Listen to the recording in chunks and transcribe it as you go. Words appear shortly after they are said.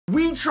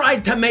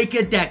tried to make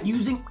a deck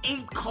using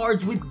 8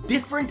 cards with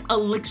different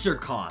elixir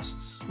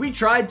costs. We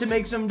tried to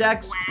make some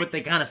decks, but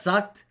they kind of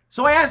sucked.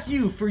 So I asked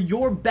you for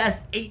your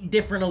best 8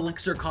 different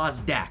elixir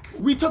cost deck.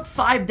 We took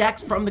 5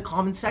 decks from the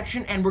comment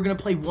section and we're gonna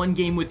play 1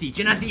 game with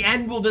each. And at the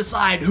end, we'll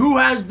decide who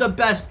has the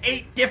best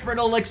 8 different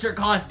elixir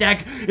cost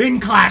deck in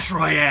Clash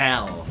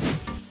Royale.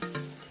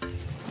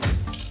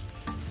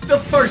 The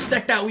first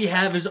deck that we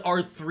have is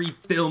our 3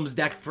 Films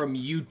deck from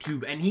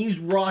YouTube, and he's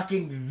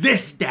rocking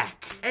this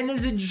deck. And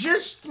is it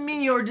just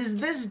me, or does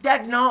this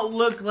deck not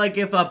look like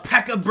if a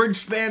P.E.K.K.A.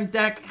 bridge spam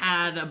deck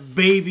had a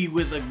baby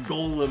with a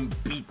golem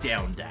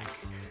beatdown deck?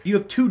 You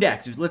have 2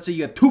 decks. Let's say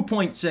you have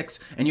 2.6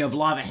 and you have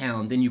Lava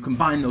Hound, and you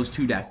combine those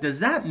 2 decks. Does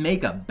that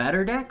make a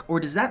better deck, or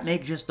does that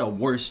make just a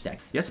worse deck?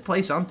 You have to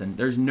play something.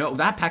 There's no,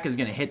 that P.E.K.K.A. is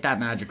gonna hit that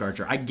Magic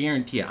Archer. I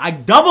guarantee it. I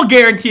double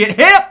guarantee it.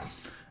 Hit it!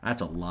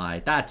 That's a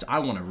lie. I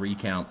want to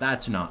recount.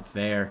 That's not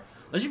fair.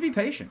 Let's just be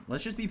patient.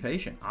 Let's just be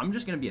patient. I'm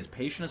just going to be as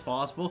patient as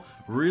possible.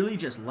 Really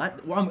just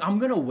I'm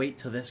going to wait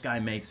till this guy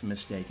makes a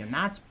mistake. And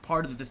that's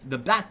part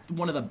of that's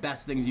one of the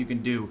best things you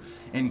can do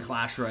in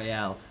Clash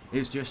Royale,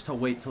 is just to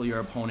wait till your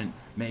opponent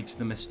makes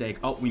the mistake.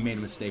 Oh, we made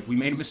a mistake. We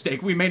made a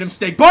mistake. We made a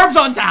mistake. Barb's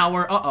on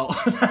tower. Uh-oh.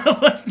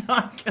 That was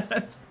not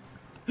good.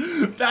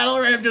 Battle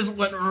Ram just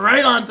went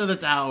right onto the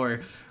tower.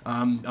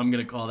 I'm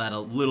gonna call that a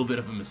little bit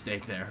of a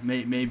mistake there.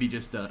 Maybe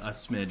just a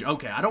smidge.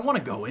 Okay, I don't want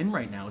to go in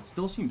right now. It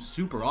still seems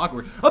super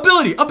awkward.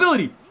 Ability!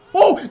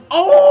 Oh!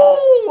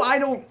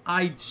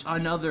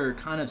 Another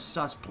kind of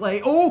sus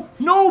play. Oh,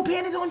 no!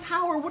 Bandit on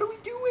tower! What are we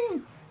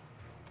doing?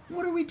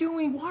 What are we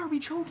doing? Why are we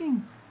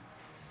choking?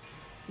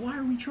 Why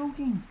are we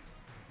choking?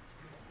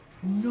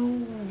 No.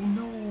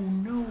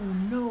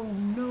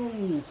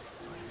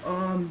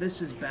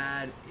 This is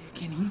bad.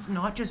 Can he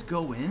not just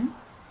go in?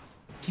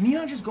 Can he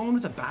not just go in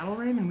with a Battle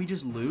Ram and we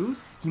just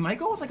lose? He might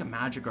go with like a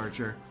Magic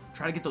Archer.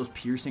 Try to get those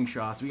piercing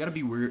shots. We gotta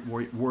be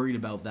worried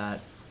about that.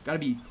 Gotta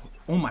be...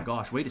 Oh my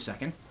gosh, wait a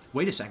second.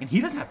 Wait a second.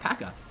 He doesn't have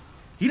P.E.K.K.A.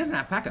 He doesn't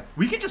have P.E.K.K.A.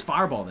 We can just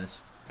fireball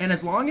this. And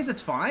as long as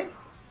it's fine,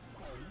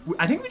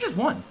 I think we just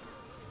won.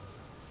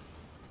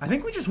 I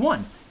think we just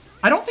won.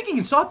 I don't think he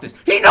can stop this.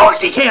 He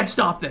knows he can't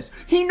stop this.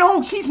 He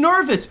knows. He's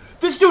nervous.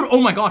 This dude, oh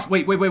my gosh.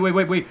 Wait.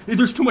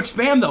 There's too much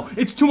spam, though.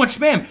 It's too much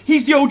spam.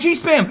 He's the OG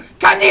spam.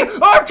 Can he?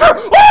 Archer!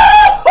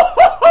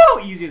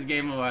 Oh! Easiest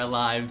game of our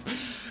lives.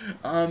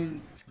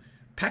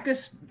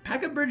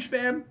 P.E.K.K.A. bridge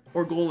spam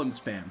or golem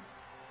spam?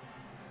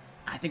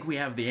 I think we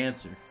have the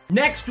answer.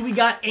 Next, we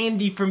got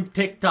Andy from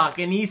TikTok,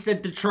 and he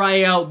said to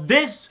try out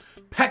this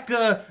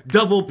P.E.K.K.A.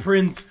 Double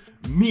Prince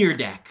mirror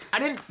deck. I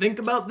didn't think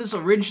about this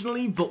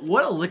originally, but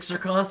what elixir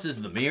cost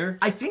is the mirror?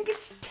 I think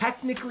it's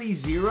technically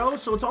 0,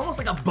 so it's almost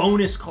like a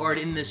bonus card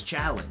in this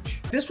challenge.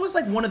 This was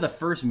like one of the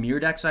first mirror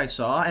decks I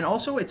saw, and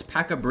also it's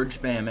P.E.K.K.A. bridge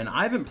spam, and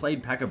I haven't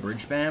played P.E.K.K.A.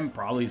 bridge spam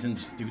probably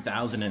since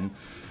 2000 and...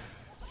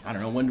 I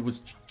don't know, when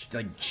was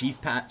like Chief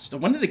Pat,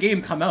 when did the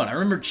game come out? I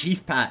remember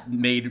Chief Pat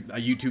made a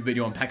YouTube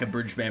video on P.E.K.K.A.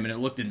 bridge spam and it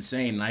looked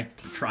insane, and I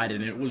tried it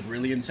and it was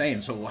really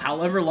insane. So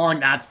however long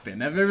that's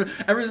been, ever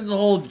since the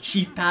whole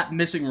Chief Pat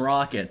missing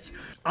rockets,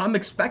 I'm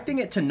expecting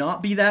it to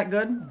not be that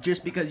good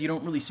just because you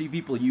don't really see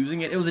people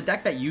using it. It was a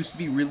deck that used to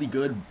be really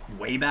good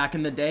way back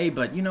in the day,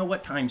 but you know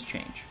what? Times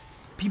change.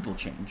 People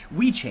change.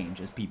 We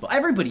change as people.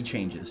 Everybody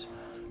changes.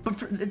 But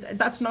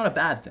that's not a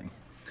bad thing.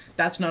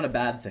 That's not a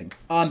bad thing.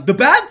 The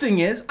bad thing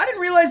is, I didn't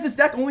realize this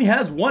deck only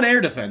has 1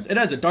 air defense. It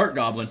has a Dark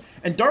Goblin,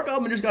 and Dark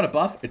Goblin just got a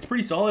buff. It's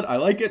pretty solid. I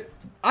like it.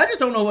 I just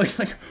don't know,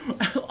 like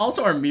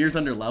also our mirror's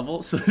under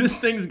level, so this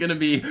thing's gonna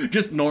be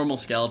just normal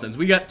skeletons.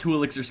 We got 2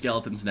 elixir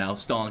skeletons now.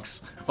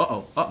 Stonks.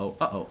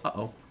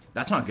 Uh-oh.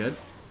 That's not good.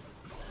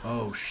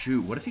 Oh,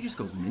 shoot. What if he just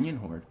goes Minion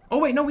Horde? Oh,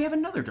 wait, no, we have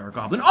another Dark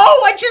Goblin.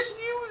 Oh, I just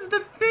used the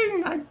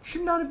thing. I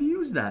should not have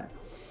used that.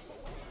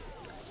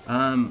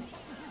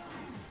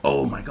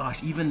 Oh my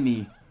gosh, even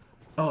the...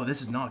 Oh,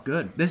 this is not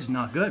good. This is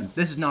not good.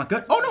 This is not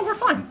good. Oh, no, we're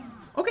fine.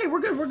 Okay,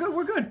 we're good.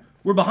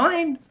 We're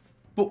behind,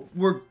 but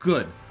we're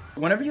good.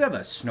 Whenever you have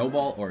a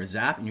snowball or a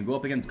zap and you go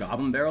up against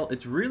Goblin Barrel,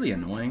 it's really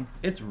annoying.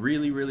 It's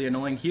really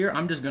annoying. Here,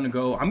 I'm just gonna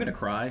go, I'm gonna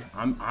cry.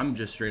 I'm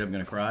just straight up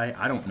gonna cry.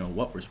 I don't know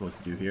what we're supposed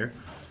to do here.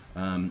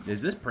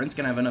 Is this Prince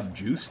gonna have enough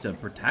juice to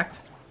protect?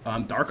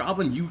 Dark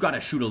Goblin, you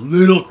gotta shoot a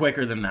little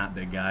quicker than that,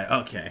 big guy.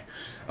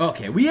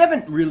 Okay, we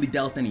haven't really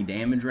dealt any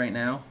damage right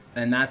now.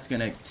 And that's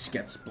gonna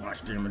get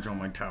splash damage on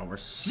my tower.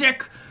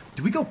 Sick!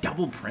 Do we go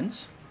double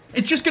Prince?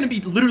 It's just gonna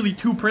be literally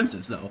 2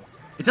 Princes, though.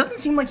 It doesn't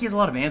seem like he has a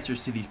lot of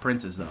answers to these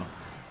Princes, though.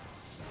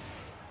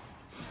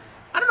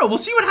 I don't know. We'll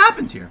see what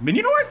happens here.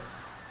 Minion Horde?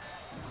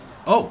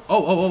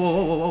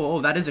 Oh,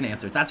 that is an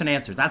answer. That's an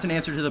answer. That's an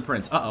answer to the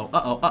Prince. That,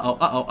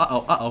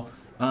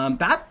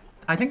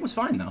 I think, was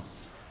fine, though.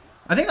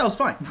 I think that was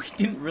fine. We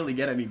didn't really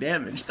get any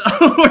damage, though.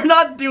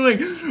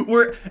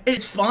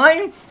 It's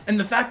fine, and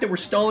the fact that we're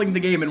stalling the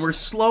game and we're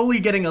slowly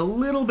getting a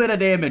little bit of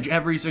damage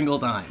every single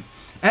time.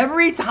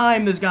 Every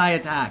time this guy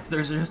attacks,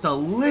 there's just a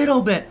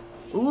little bit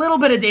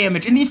of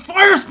damage, and these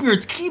fire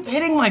spirits keep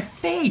hitting my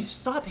face.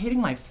 Stop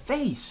hitting my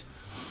face.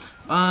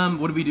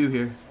 What do we do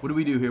here?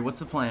 What's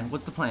the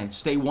plan?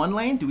 Stay 1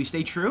 lane? Do we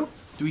stay true?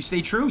 Do we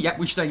stay true? Yep,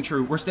 we're staying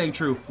true. We're staying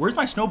true. Where's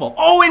my snowball?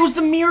 Oh, it was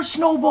the mirror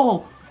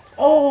snowball.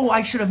 Oh,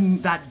 I should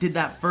have did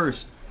that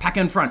first. Pack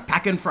in front,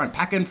 pack in front,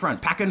 pack in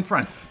front, pack in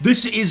front.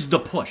 This is the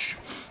push.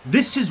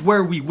 This is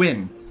where we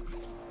win.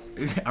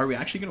 Are we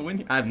actually gonna win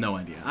here? I have no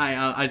idea.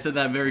 I said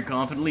that very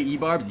confidently.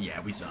 E-barbs, yeah,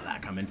 we saw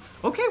that coming.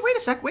 Okay, wait a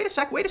sec, wait a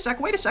sec, wait a sec,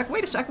 wait a sec,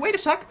 wait a sec, wait a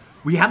sec.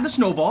 We have the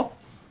snowball,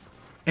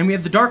 and we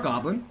have the dark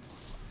goblin.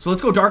 So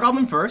let's go dark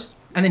goblin first,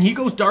 and then he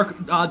goes dark.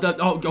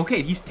 Oh,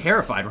 okay, he's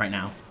terrified right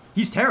now.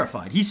 He's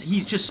terrified.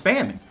 He's just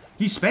spamming.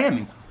 He's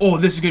spamming. Oh,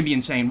 this is gonna be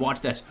insane. Watch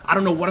this. I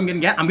don't know what I'm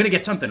gonna get. I'm gonna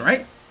get something,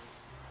 right?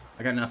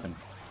 I got nothing.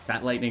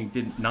 That lightning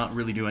did not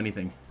really do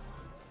anything.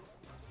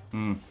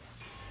 I'm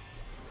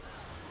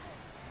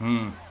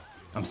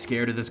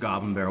scared of this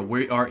goblin barrel.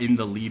 We are in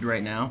the lead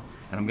right now,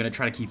 and I'm gonna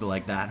try to keep it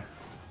like that.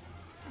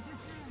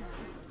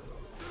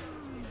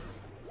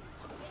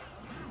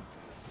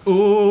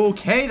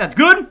 Okay, that's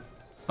good.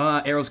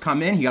 Arrows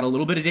come in. He got a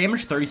little bit of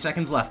damage. 30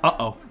 seconds left.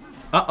 Uh-oh.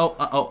 Uh-oh,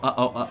 uh-oh,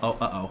 uh-oh, uh-oh,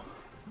 uh-oh.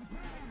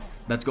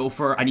 Let's go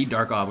for... I need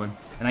Dark Goblin.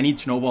 And I need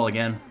Snowball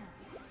again.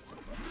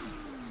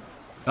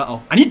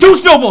 Uh-oh. I need 2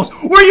 snowballs!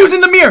 We're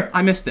using the mirror!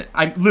 I missed it.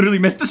 I literally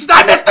missed this.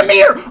 I missed the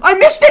mirror! I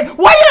missed it!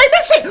 Why did I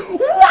miss it?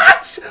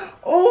 What?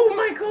 Oh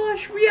my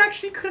gosh. We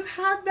actually could have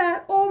had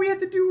that. All we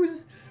had to do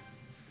was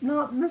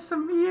not miss a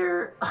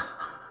mirror.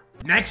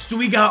 Next,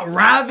 we got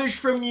Ravish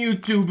from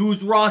YouTube,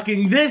 who's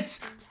rocking this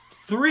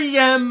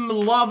 3M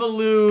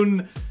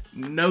Lavaloon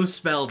no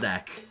spell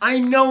deck. I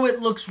know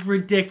it looks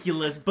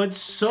ridiculous, but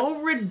so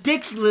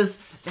ridiculous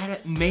that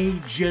it may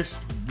just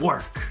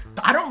work.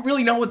 I don't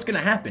really know what's gonna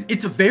happen.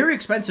 It's a very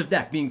expensive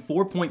deck, being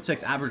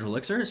 4.6 average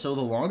elixir, so the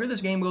longer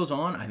this game goes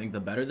on, I think the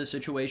better the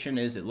situation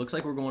is. It looks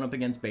like we're going up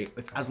against bait.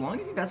 As long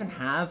as he doesn't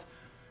have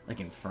like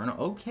Inferno.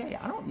 Okay,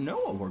 I don't know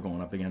what we're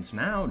going up against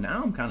now.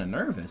 Now I'm kind of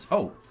nervous.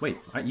 Oh, wait,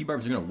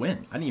 E-barbs are gonna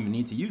win. I didn't even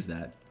need to use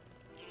that.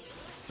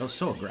 That was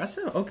so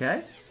aggressive.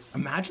 Okay.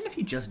 Imagine if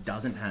he just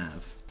doesn't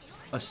have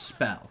a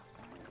spell.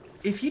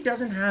 If he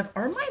doesn't have,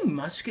 are my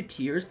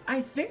musketeers,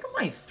 I think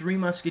my 3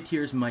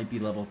 musketeers might be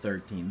level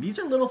 13. These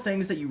are little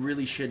things that you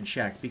really should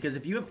check, because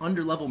if you have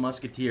under level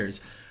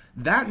musketeers,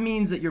 that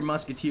means that your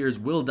musketeers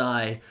will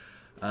die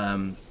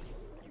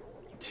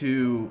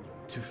to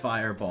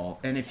fireball.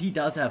 And if he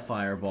does have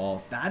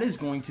fireball, that is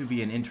going to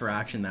be an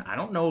interaction that I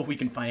don't know if we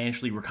can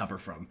financially recover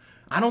from.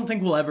 I don't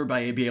think we'll ever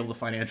be able to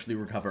financially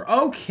recover.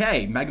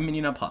 Okay, Mega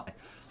Minion up high.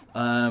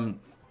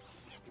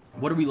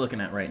 What are we looking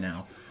at right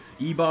now?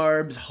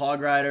 E-barbs, Hog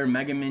Rider,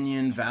 Mega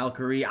Minion,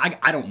 Valkyrie.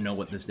 I don't know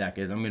what this deck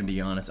is. I'm gonna be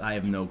honest. I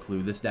have no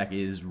clue. This deck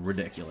is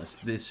ridiculous.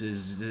 This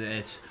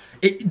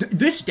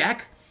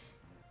deck.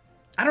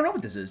 I don't know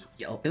what this is.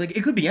 Like,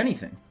 it could be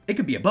anything. It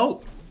could be a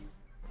boat.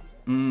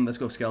 Let's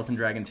go Skeleton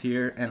Dragons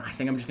here, and I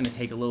think I'm just gonna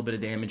take a little bit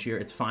of damage here.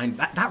 It's fine.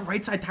 That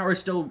right side tower is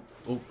still.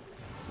 Oh,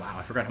 wow!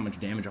 I forgot how much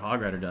damage a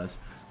Hog Rider does.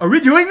 Are we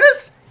doing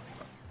this?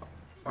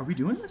 Are we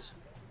doing this?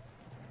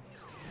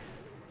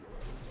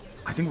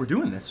 I think we're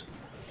doing this.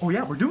 Oh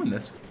yeah, we're doing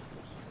this.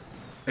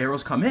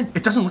 Arrows come in.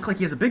 It doesn't look like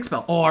he has a big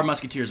spell. Oh, our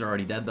musketeers are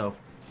already dead, though.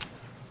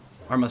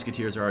 Our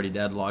musketeers are already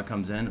dead. Log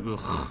comes in.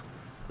 Ugh.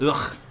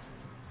 Ugh.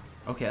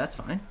 Okay, that's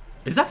fine.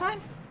 Is that fine?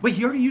 Wait,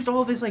 he already used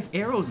all of his, like,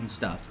 arrows and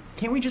stuff.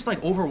 Can't we just,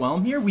 like,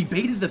 overwhelm here? We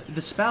baited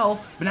the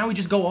spell, but now we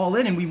just go all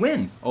in and we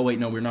win. Oh, wait,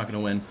 no, we're not going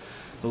to win.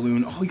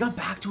 Balloon. Oh, he got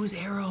back to his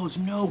arrows.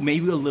 No,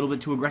 maybe a little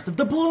bit too aggressive.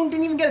 The balloon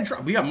didn't even get a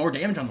drop. We got more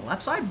damage on the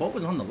left side? What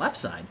was on the left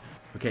side?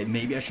 Okay,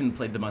 maybe I shouldn't have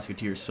played the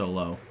musketeers so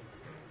low.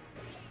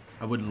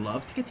 I would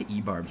love to get to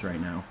E-barbs right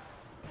now.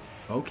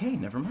 Okay,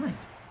 never mind.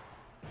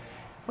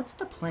 What's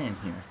the plan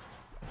here?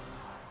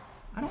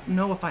 I don't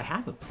know if I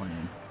have a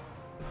plan.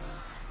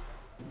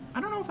 I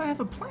don't know if I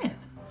have a plan.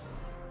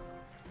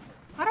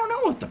 I don't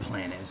know what the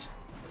plan is.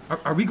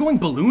 Are we going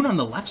balloon on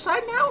the left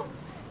side now?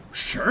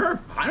 Sure.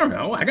 I don't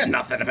know. I got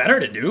nothing better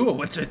to do.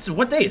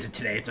 What day is it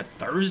today? It's a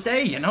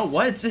Thursday? You know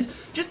what? It's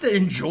just to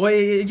enjoy.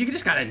 You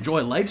just gotta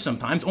enjoy life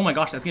sometimes. Oh my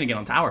gosh, that's gonna get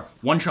on tower.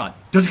 One shot.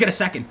 Does it get a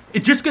second?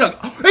 It just get a.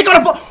 It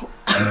got a.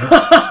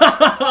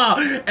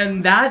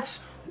 And that's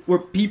where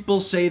people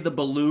say the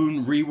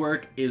balloon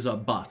rework is a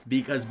buff,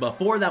 because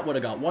before that would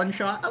have got one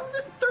shot,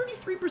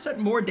 33%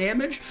 more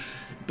damage.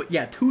 But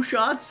yeah, 2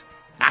 shots.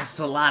 That's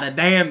a lot of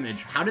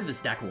damage. How did this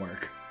deck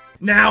work?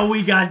 Now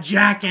we got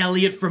Jack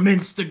Elliott from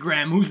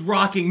Instagram, who's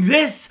rocking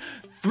this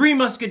 3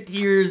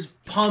 Musketeers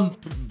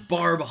Pump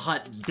Barb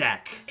Hut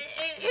deck.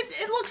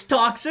 It looks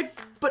toxic,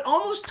 but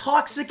almost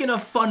toxic in a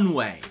fun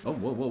way. Oh,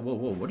 whoa, whoa, whoa,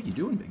 whoa, what are you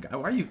doing, big guy?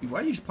 Why are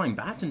you just playing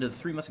bats into the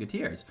 3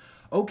 Musketeers?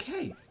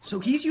 Okay, so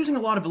he's using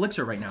a lot of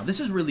Elixir right now. This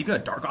is really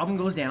good. Dark Goblin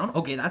goes down.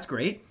 Okay, that's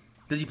great.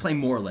 Does he play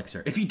more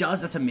Elixir? If he does,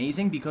 that's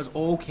amazing, because,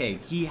 okay,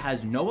 he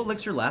has no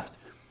Elixir left.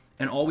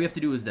 And all we have to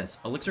do is this.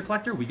 Elixir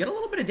Collector, we get a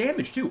little bit of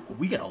damage too.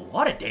 We get a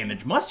lot of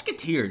damage.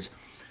 Musketeers,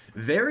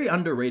 very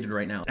underrated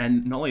right now.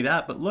 And not only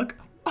that, but look,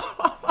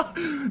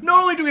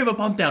 not only do we have a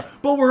pump down,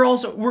 but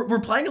we're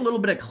playing a little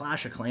bit of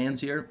Clash of Clans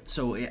here.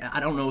 So I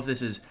don't know if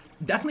this is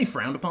definitely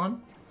frowned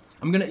upon.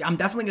 I'm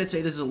definitely gonna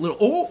say this is a little,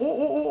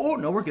 oh,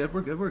 no, we're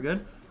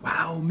good.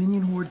 Wow,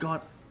 Minion Horde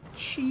got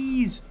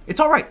Jeez. It's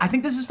all right. I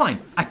think this is fine.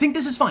 I think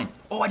this is fine.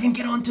 Oh, I didn't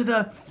get onto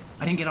the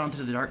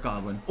Dark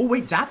Goblin. Oh,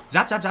 wait. Zap.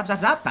 Zap, zap, zap,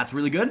 zap, zap. That's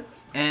really good.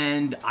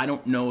 And I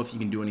don't know if he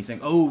can do anything.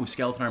 Oh,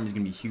 Skeleton Army is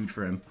going to be huge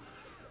for him.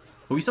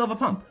 But we still have a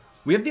pump.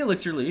 We have the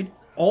Elixir lead.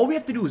 All we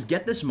have to do is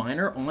get this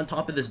Miner on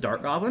top of this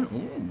Dark Goblin.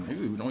 Oh,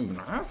 maybe we don't even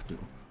have to.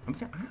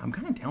 I'm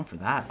kind of down for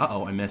that.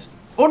 Uh-oh, I missed.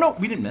 Oh, no,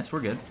 we didn't miss.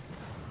 We're good.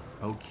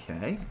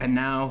 Okay. And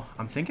now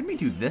I'm thinking we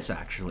do this,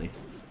 actually.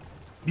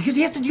 Because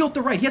he has to deal with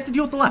the right. He has to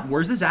deal with the left.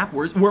 Where's the Zap?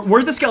 Where's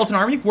the Skeleton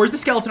Army? Where's the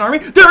Skeleton Army?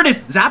 There it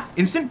is. Zap.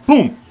 Instant.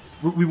 Boom.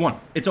 We won.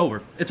 It's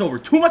over. It's over.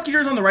 2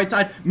 Musketeers on the right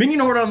side. Minion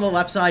Horde on the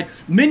left side.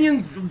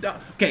 Minions.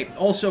 Okay.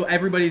 Also,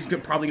 everybody's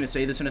probably going to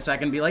say this in a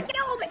second. Be like,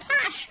 no, but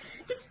Cash,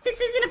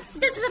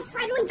 this is a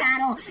friendly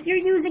battle. You're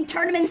using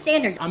tournament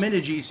standards. I'm in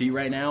a GC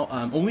right now.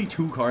 Only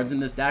 2 cards in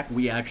this deck.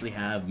 We actually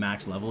have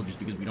max level just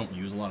because we don't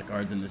use a lot of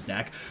cards in this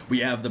deck. We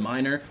have the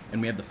Miner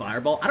and we have the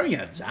Fireball. I don't even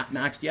have Zap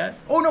maxed yet.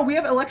 Oh no, we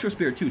have Electro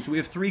Spirit too. So we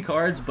have 3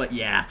 cards. But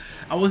yeah,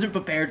 I wasn't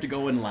prepared to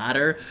go in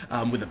ladder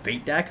with a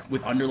bait deck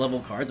with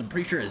underlevel cards. I'm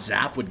pretty sure a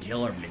Zap would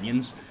kill our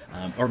minions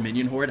or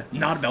Minion Horde.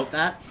 Not about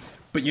that.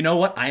 But you know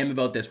what? I am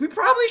about this. We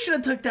probably should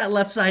have took that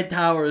left side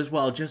tower as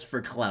well, just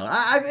for clout.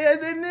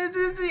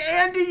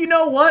 Andy, you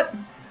know what?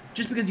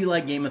 Just because you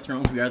like Game of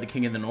Thrones, we are the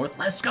King of the North.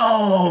 Let's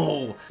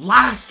go!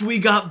 Last, we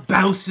got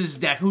Bouse's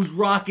deck, who's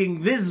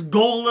rocking this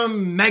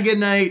Golem Mega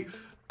Knight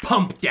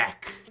Pump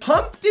deck.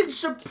 Pump did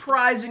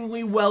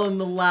surprisingly well in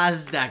the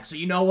last deck, so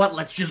you know what?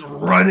 Let's just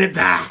run it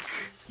back.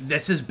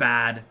 This is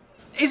bad.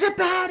 Is it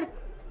bad?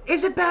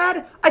 Is it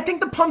bad? I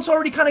think the pump's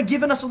already kind of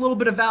given us a little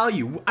bit of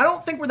value. I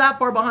don't think we're that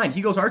far behind.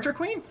 He goes Archer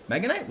Queen,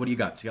 Mega Knight. What do you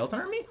got?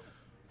 Skeleton Army?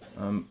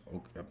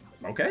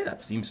 Okay,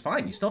 that seems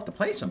fine. You still have to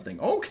play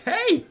something.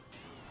 Okay.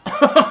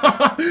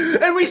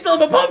 And we still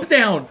have a pump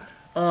down.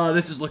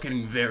 This is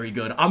looking very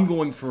good. I'm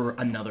going for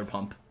another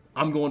pump.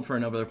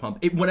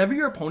 Whenever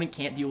your opponent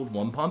can't deal with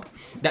 1 pump,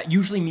 that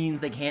usually means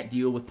they can't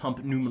deal with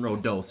pump numero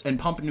dos. And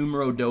pump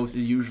numero dos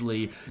is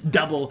usually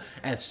double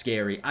as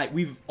scary.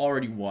 We've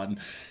already won.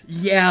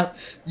 Yeah,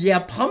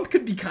 pump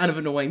could be kind of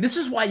annoying. This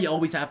is why you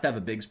always have to have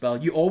a big spell.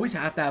 You always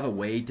have to have a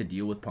way to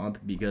deal with pump,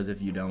 because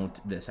if you don't,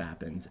 this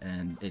happens.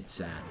 And it's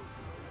sad.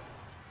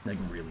 Like,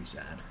 really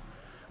sad.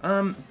 I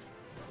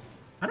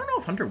don't know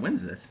if Hunter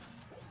wins this.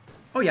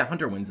 Oh yeah,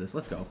 Hunter wins this.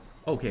 Let's go.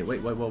 Okay,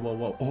 wait,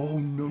 whoa. Oh,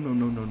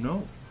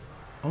 no.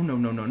 Oh,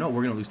 no.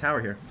 We're gonna lose tower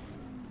here.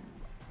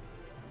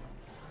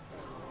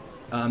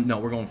 No,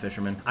 we're going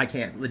Fisherman. I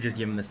can't just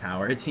give him this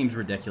tower. It seems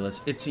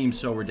ridiculous. It seems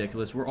so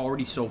ridiculous. We're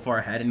already so far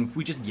ahead, and if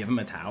we just give him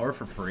a tower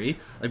for free,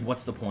 like,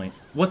 what's the point?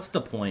 What's the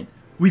point?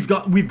 We've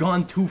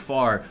gone too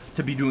far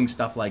to be doing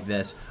stuff like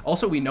this.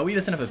 Also, we know he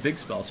doesn't have a big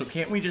spell, so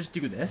can't we just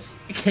do this?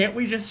 Can't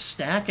we just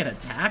stack and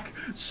attack?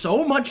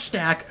 So much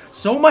stack,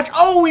 so much.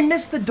 Oh, we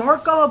missed the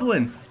Dark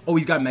Goblin. Oh,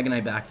 he's got Mega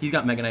Knight back. He's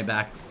got Mega Knight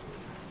back.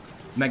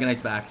 Mega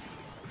Knight's back.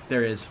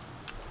 There it is.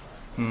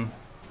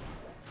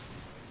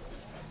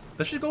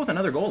 Let's just go with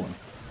another Golem.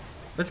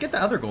 Let's get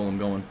the other Golem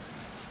going.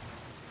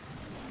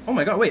 Oh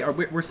my god,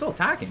 wait, we're still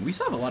attacking. We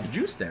still have a lot of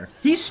juice there.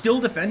 He's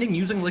still defending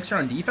using Elixir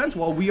on defense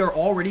while we are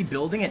already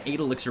building an 8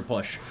 Elixir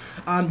push.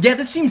 Yeah,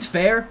 this seems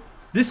fair.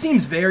 This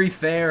seems very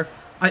fair.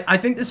 I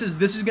think this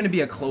is going to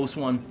be a close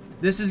one.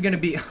 This is going to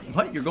be...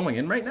 What? You're going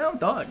in right now?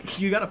 Dog,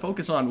 you got to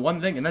focus on one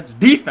thing, and that's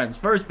defense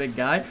first, big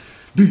guy.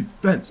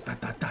 Defense.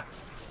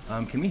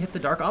 Can we hit the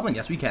Dark Goblin?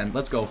 Yes, we can.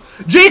 Let's go.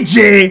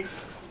 GG!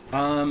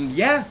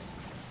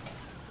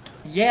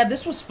 Yeah,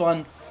 this was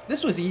fun.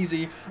 This was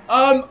easy.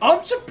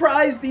 I'm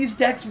surprised these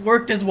decks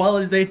worked as well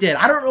as they did.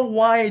 I don't know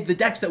why the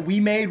decks that we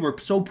made were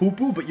so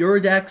poo-poo, but your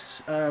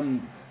decks,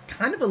 kind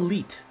of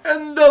elite.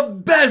 And the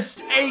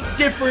best 8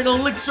 different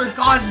Elixir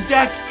Cost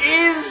deck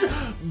is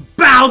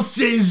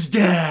Bouse's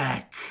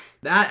deck.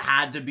 That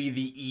had to be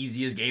the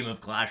easiest game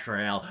of Clash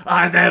Royale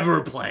I've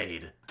ever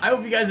played. I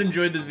hope you guys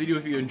enjoyed this video.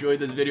 If you enjoyed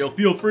this video,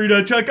 feel free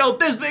to check out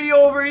this video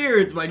over here.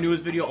 It's my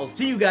newest video. I'll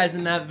see you guys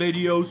in that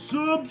video.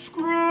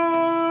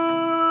 Subscribe.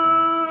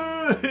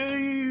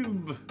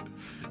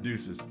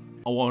 Deuces.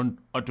 A 1,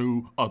 a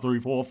 2, a 3,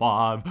 4,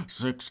 5,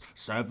 6,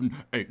 7,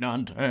 8,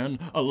 9, 10,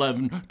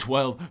 11,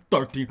 12,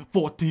 13,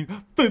 14,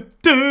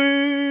 15.